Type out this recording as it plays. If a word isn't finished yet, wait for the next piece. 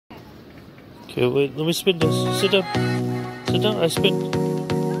Okay, wait, let me spin this. Sit down. Sit down, I spin.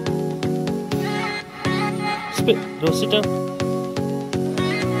 Spin. No, sit down.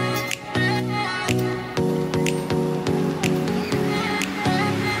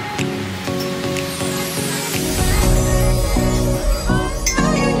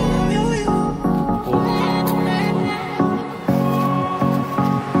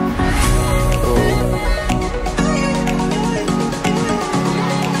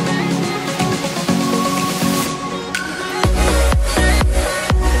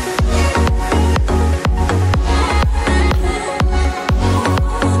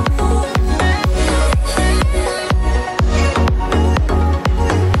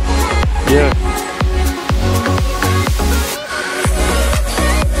 Yeah.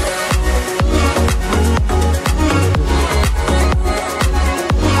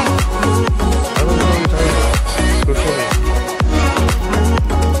 I don't know what you're talking about. Go show me.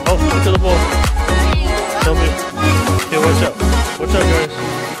 Oh, look at the ball. Tell me. Okay, watch out. Watch out, guys.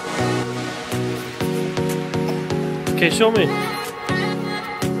 Okay, show me.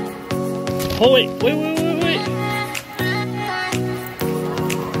 Oh, wait.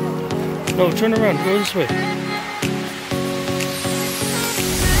 No, turn around. Go this way.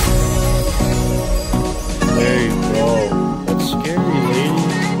 There you go. That's scary, lady.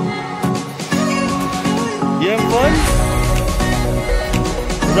 You have fun?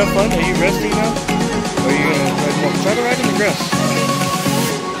 Was that fun? Are you resting now? Or are you gonna ride more? Try to ride in the grass.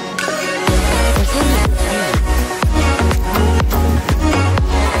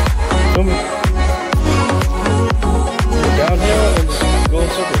 Show me. Go downhill and just go in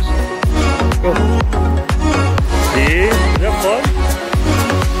circles. Go. See? Is that fun?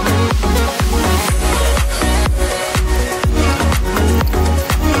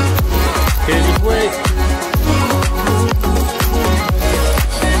 Okay, just wait.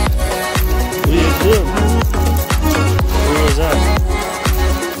 What are you doing? Where was that?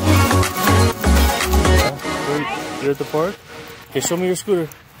 Yeah. You're at the park? Okay, show me your scooter.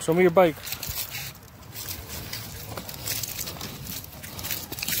 Show me your bike.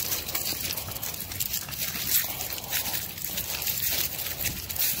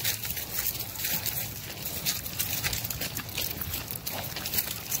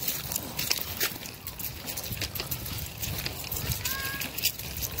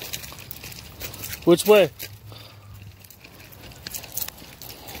 Which way?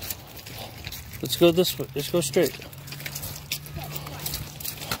 Let's go this way. Let's go straight.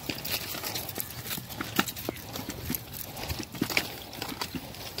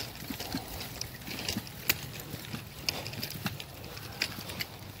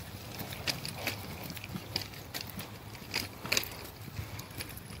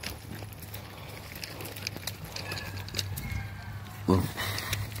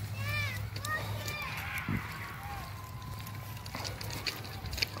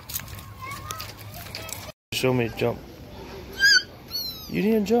 Show me jump. You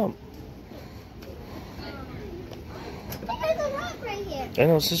didn't jump. There's a rock right here. I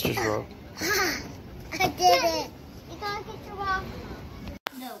know, sister's rock. I did it. You gotta get your rock.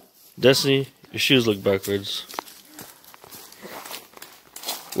 No. Destiny, your shoes look backwards.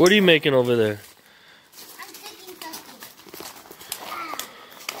 What are you making over there? I'm thinking something.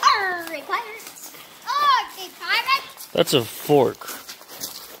 Arr, pirates. Oh, the pirates. That's a fork.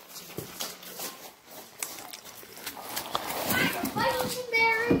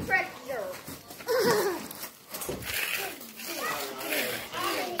 Legendary treasure.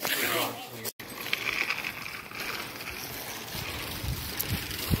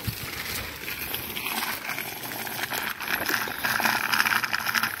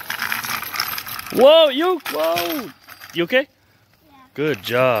 Whoa, you okay? Yeah. Good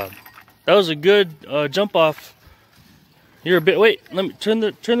job. That was a good jump off. You're a bit, wait, let me turn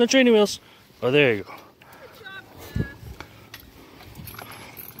the training wheels. Oh, there you go.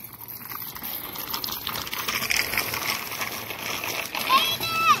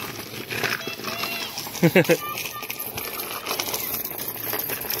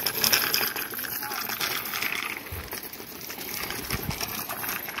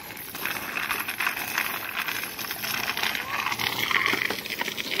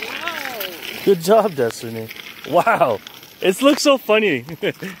 Good job, Destiny. Wow. It looks so funny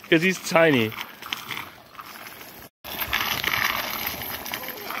because he's tiny.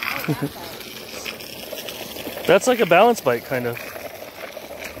 That's like a balance bike, kind of.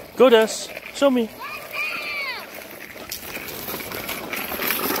 Go, Des. Show me.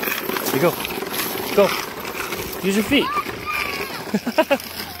 Here you go. Go. Use your feet.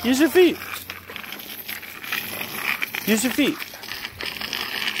 Use your feet. Use your feet.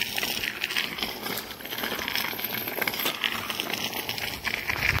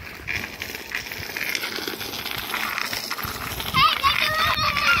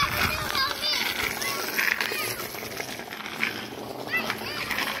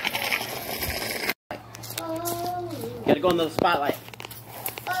 Gotta go in the spotlight.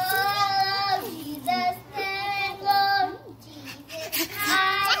 Oh, Jesus, thank Lord Jesus.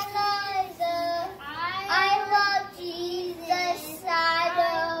 I love Jesus.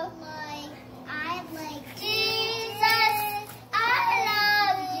 I like Jesus. I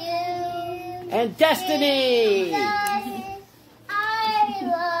love you. And Destiny. Jesus, I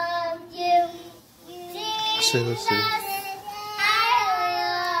love you. Say this, say Jesus, I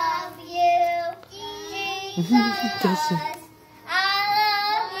love you. Jesus, I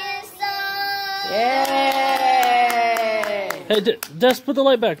love you so. Yay! Hey, Des, put the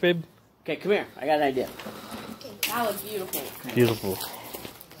light back, babe. Okay, come here. I got an idea. That was beautiful. Beautiful.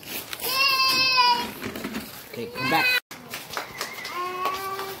 Okay, come back.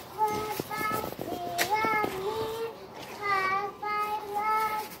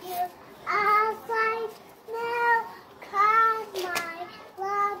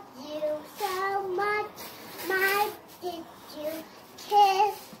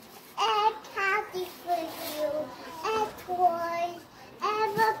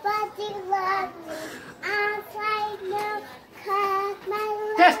 Everybody loves me. I'm right now 'cause my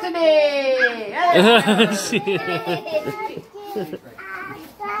love Destiny!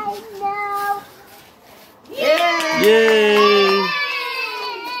 Yeah! Yay!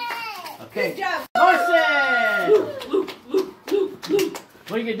 Okay. Larson!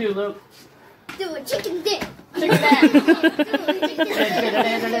 What are you gonna do, Luke? Do a chicken dip. Chicken dance! Do a chicken dip.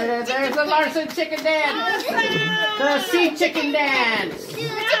 There's the Larson chicken dance! The sea chicken dance! Do a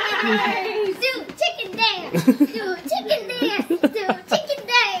chicken dance. Do a chicken dance. Do a chicken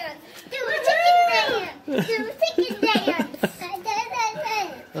dance. Do a chicken dance. Do a chicken dance.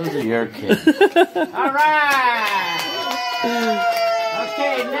 Those are your kids. Alright!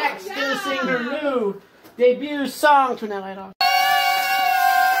 Okay, next, gonna sing her new debut song. Turn that light off.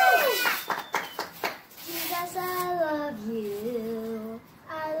 Jesus, I love you.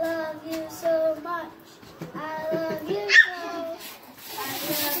 I love you so much. I love you so. I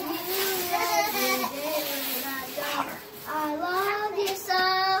love you every day when I go. I love you so.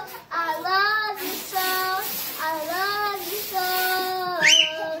 I love you so. I love you so.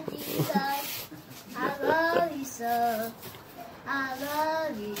 Jesus, I love you so. I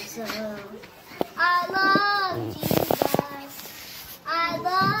love you so. I love Jesus. I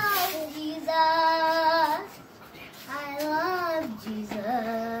love Jesus. I love Jesus.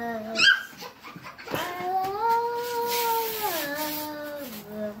 I love Jesus.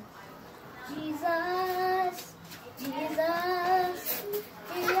 Jesus. Jesus.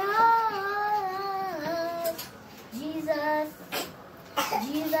 Jesus.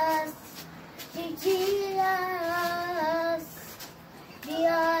 Jesus.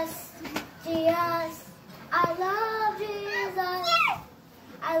 Jesus. Jesus. I love Jesus.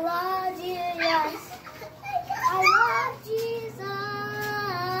 I love Jesus. I love Jesus.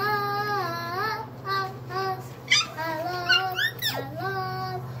 I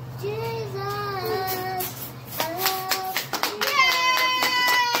love Jesus. I love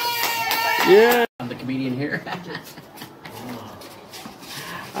Yeah. I'm the comedian here.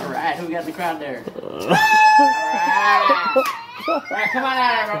 Alright, who we got in the crowd there? Alright! Alright, come on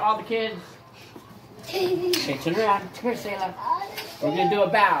out, all the kids. Okay, turn around. Come here, Sayla. We're gonna do a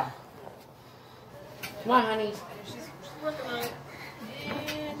bow. Come on, honey.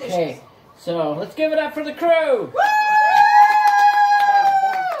 Okay, so let's give it up for the crew.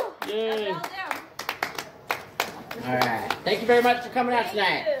 Yay. Alright, thank you very much for coming out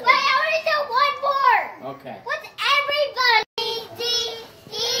tonight. Wait, I want to do one more. Okay. What's